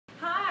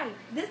Hi,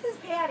 this is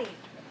Patti.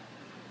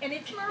 And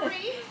it's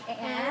Marie And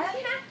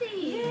Patti.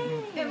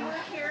 Yay. And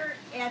we're here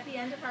at the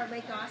end of our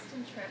Lake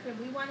Austin trip, and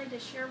we wanted to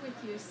share with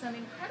you some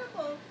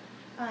incredible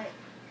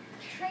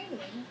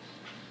training,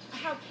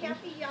 how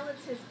Kathy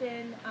Yellets has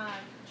been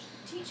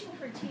teaching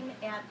her team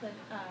at the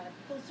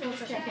full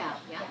service checkout.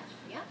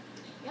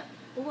 Yep.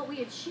 Well, what we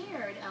had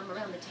shared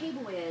around the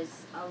table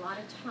is a lot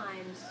of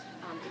times,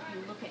 if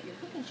you look at your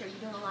cooking show,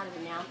 you're doing a lot of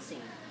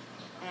announcing.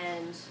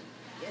 And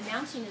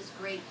announcing is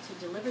great to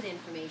deliver the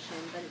information,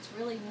 but it's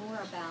really more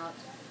about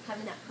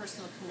having that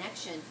personal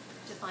connection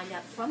to find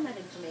out from that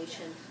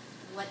information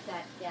what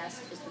that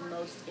guest is the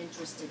most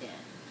interested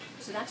in.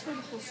 So that's where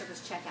the full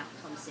service checkout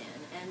comes in.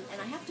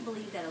 And I have to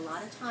believe that a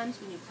lot of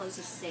times when you close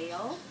a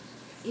sale,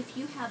 if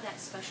you have that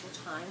special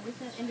time with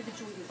the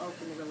individual, you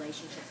open the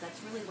relationships.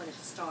 That's really when it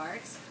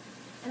starts.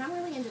 And I'm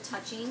really into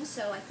touching,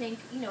 so I think,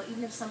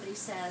 even if somebody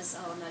says,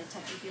 oh, I'm not a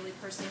touchy-feely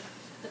person,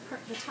 the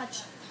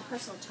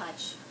personal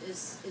touch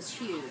is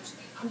huge.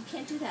 And you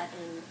can't do that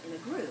in a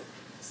group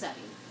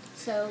setting.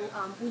 So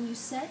when you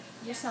set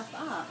yourself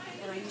up,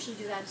 and I usually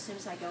do that as soon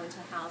as I go into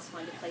a house,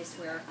 find a place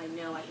where I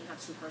know I can have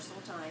some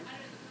personal time,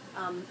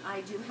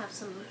 I do have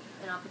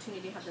an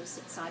opportunity to have them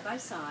sit side by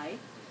side,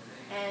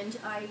 and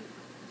I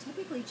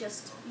typically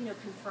just,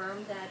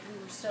 confirm that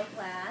we were so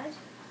glad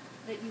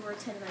that you were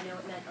attending. I know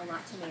it meant a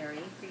lot to Mary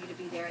for you to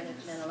be there, and it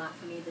meant a lot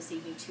for me this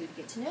evening, too, to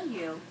get to know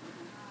you.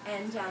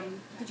 And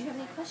did you have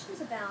any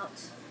questions about,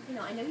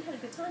 I know you had a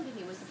good time, didn't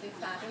you? Was the food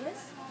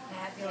fabulous?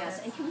 Fabulous.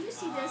 Yes. And can you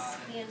see this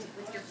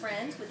with your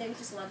friends? Would they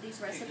just love these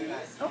recipes?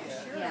 Oh,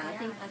 sure.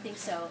 Yeah, I think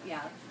so.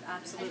 Yeah,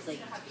 absolutely.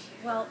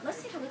 Well,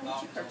 let's take a look at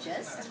what you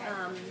purchased.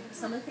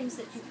 Some of the things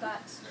that you've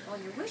got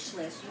on your wish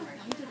list.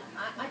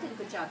 I did a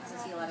good job because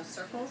I see a lot of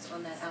circles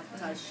on that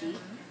appetizer sheet.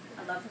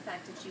 I love the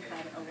fact that you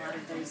had a lot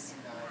of those.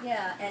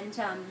 Yeah, and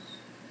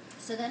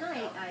so then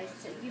I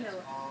said,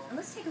 and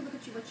let's take a look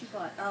at what you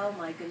bought. Oh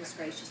my goodness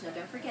gracious! Now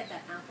don't forget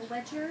that apple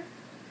wedger.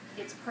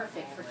 It's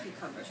perfect for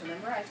cucumbers.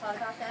 Remember I thought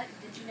about that?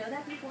 Did you know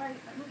that before?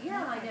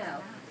 Yeah, I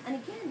know. And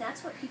again,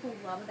 that's what people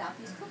love about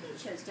these cooking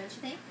shows, don't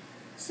you think?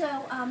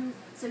 So,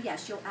 so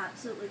yes, you'll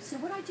absolutely. So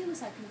what I do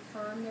is I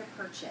confirm their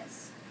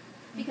purchase.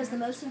 Because the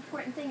most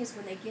important thing is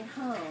when they get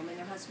home and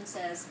their husband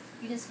says,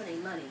 you didn't spend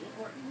any money,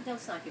 or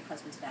let's not give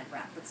husbands a bad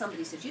rap, but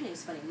somebody says, you didn't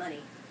spend any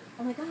money.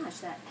 Oh my gosh,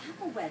 that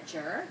apple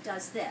wedger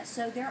does this.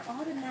 So they're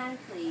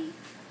automatically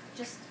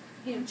just,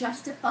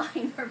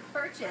 justifying their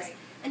purchase. Right.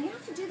 And you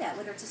have to do that,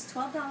 whether it's a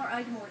 $12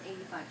 item or an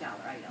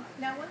 $85 item.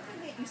 Now, one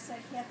thing that you said,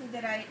 Kathy,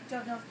 that I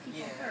don't know if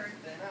people heard,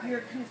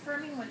 you're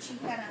confirming what she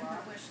had on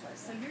her wish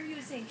list. So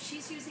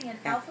she's using an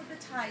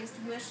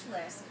alphabetized wish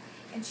list,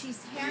 and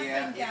she's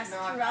having guests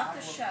throughout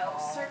the show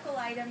circle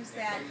items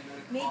that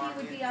maybe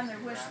would be on their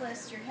wish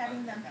list. You're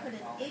having them put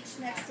an H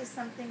next to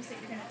some things that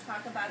you're going to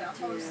talk about, a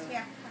host,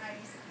 half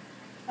price.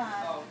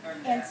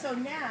 And so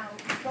now,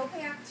 go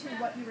back to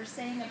what you were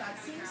saying about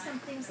seeing some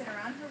things that are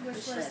on her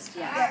wish list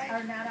that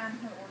are not on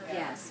her order.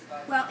 Yes.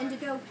 Well, and to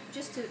go,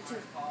 just to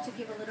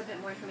give a little bit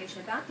more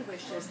information about the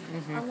wish list,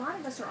 a lot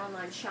of us are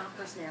online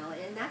shoppers now,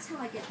 and that's how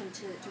I get them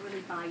to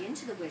really buy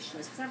into the wish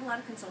list. Because I have a lot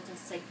of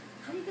consultants say,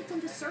 how do you get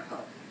them to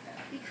circle?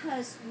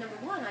 Because, number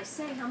one, I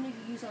say, how many of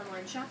you use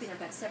online shopping? I've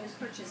got 7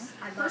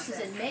 purchases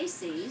in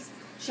Macy's,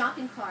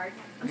 shopping cart.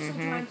 I'm still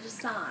trying to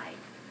decide.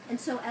 And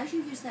so as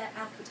you use that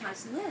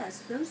alphabetized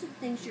list, those are the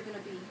things you're going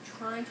to be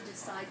trying to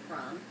decide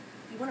from.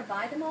 If you want to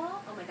buy them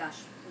all, oh my gosh,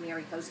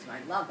 Mary posted,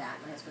 I love that.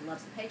 My husband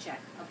loves the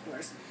paycheck, of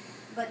course.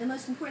 But the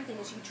most important thing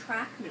is you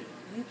track me.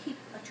 You keep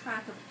a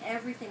track of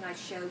everything I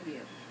show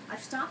you.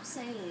 I've stopped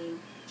saying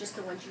just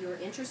the ones you're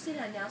interested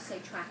in. I now say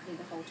track me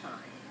the whole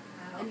time.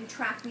 And you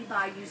track me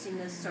by using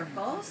those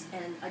circles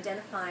and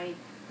identifying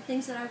the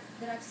things that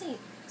I've seen.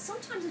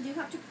 Sometimes I do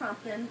have to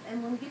prompt them,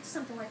 and when we get to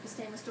something like the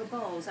stainless steel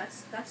bowls,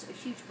 that's a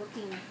huge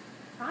booking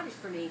product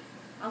for me.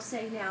 I'll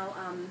say now,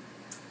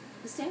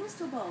 the stainless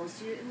steel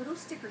bowls, you're a little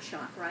sticker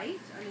shock, right?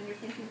 I mean, you're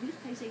thinking, who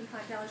pays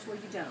 $85? Well,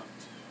 you don't.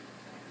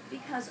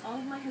 Because all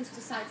of my host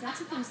decides that's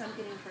the things I'm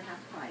getting for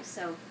half price.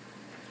 So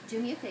do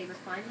me a favor,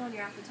 find it on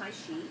your appetizer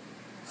sheet,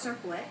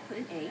 circle it, put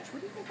an H. What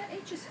do you think that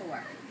H is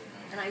for?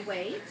 And I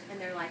wait, and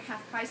they're like,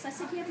 half price. I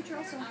said, yeah, but you're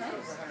also a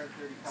host.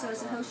 So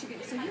as a host, you're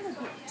getting, so you would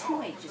get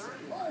 2 H's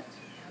if you want.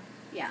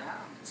 Yeah.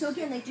 So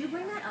again, they do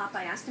bring that up.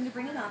 I asked them to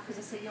bring it up because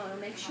I said,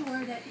 make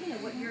sure that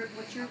what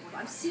you're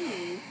I'm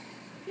seeing,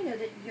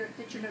 that you're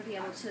going to be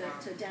able to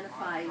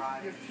identify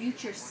your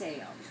future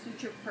sales,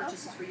 future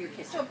purchases for your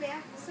kitchen. So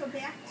back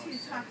to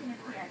talking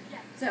to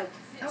Patti.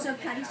 So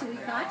Patti, so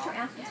we've got your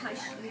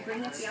appetizer. We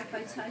bring up the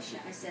appetizer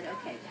sheet. I said,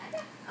 okay,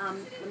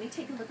 let me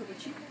take a look at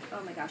what you.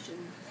 Oh my gosh, I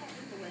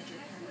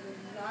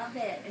love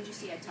it. And you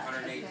see, I touch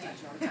all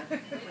the time.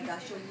 Oh my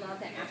gosh, you'll love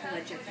that apple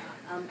wedger.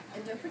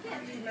 And don't forget,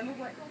 remember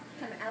what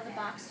kind of out of the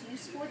box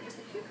use for it was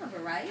the cucumber,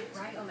 right?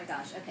 Right. Oh my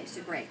gosh. Okay,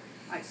 so great.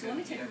 All right, so let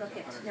me take a look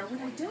at now.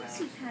 What I don't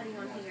see, Patti,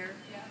 on here.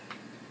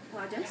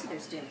 Well, I don't see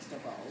those stainless steel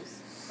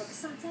bowls. But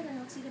besides that, I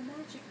don't see the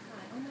magic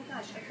pie. Oh my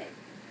gosh. Okay.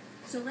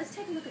 So let's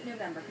take a look at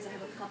November because I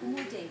have a couple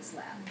more dates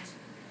left.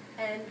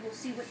 and we'll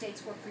see what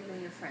dates work for you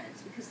and your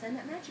friends. Because then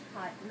that Magic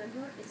Pot,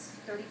 remember, it's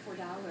 $34.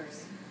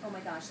 Oh my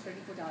gosh,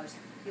 $34.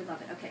 You'll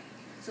love it. Okay,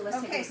 so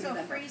let's take a look at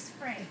November. Freeze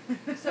frame.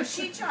 So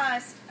she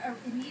just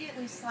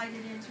immediately slid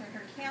it into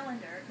her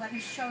calendar. Let me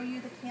show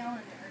you the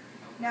calendar.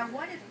 Now,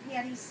 what if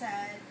Patti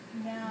said,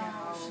 no,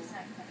 she's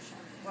not going to show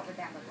me? What would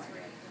that look like?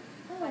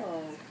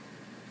 Oh,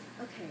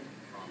 okay.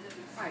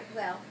 All right,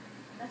 well,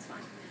 that's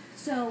fine.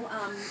 So,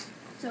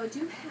 so I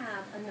do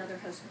have another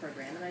host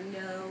program, and I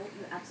know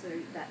you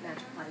absolutely, that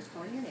Magic Pot is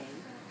calling your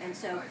name. And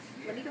so,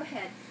 let me go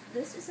ahead.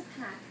 This is a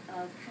pack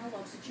of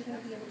catalogs that you're going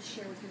to be able to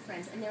share with your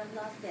friends, and they'll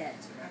love it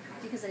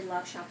because they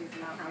love shopping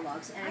from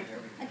catalogs. And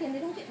again, they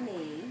don't get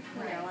me.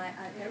 You know,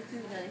 I've never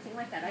done anything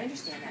like that. I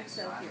understand that.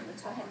 So here,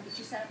 let's go ahead and get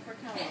you set up for a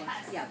catalog.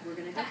 Yeah, we're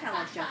going to do a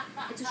catalog show.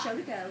 It's a show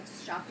to go. It's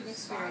a shopping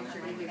experience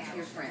you're going to give to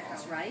your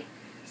friends, right?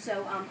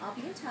 So I'll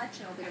be in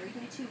touch, and I'll get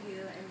everything to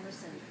you. And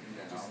listen,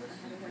 just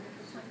had a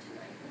wonderful time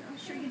tonight. I'm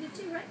sure you did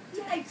too, right?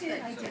 Yeah, I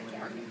did. I did.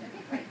 Yeah.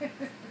 Right.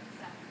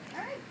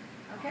 All right.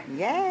 Okay.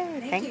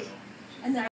 Yay! Thank you. And then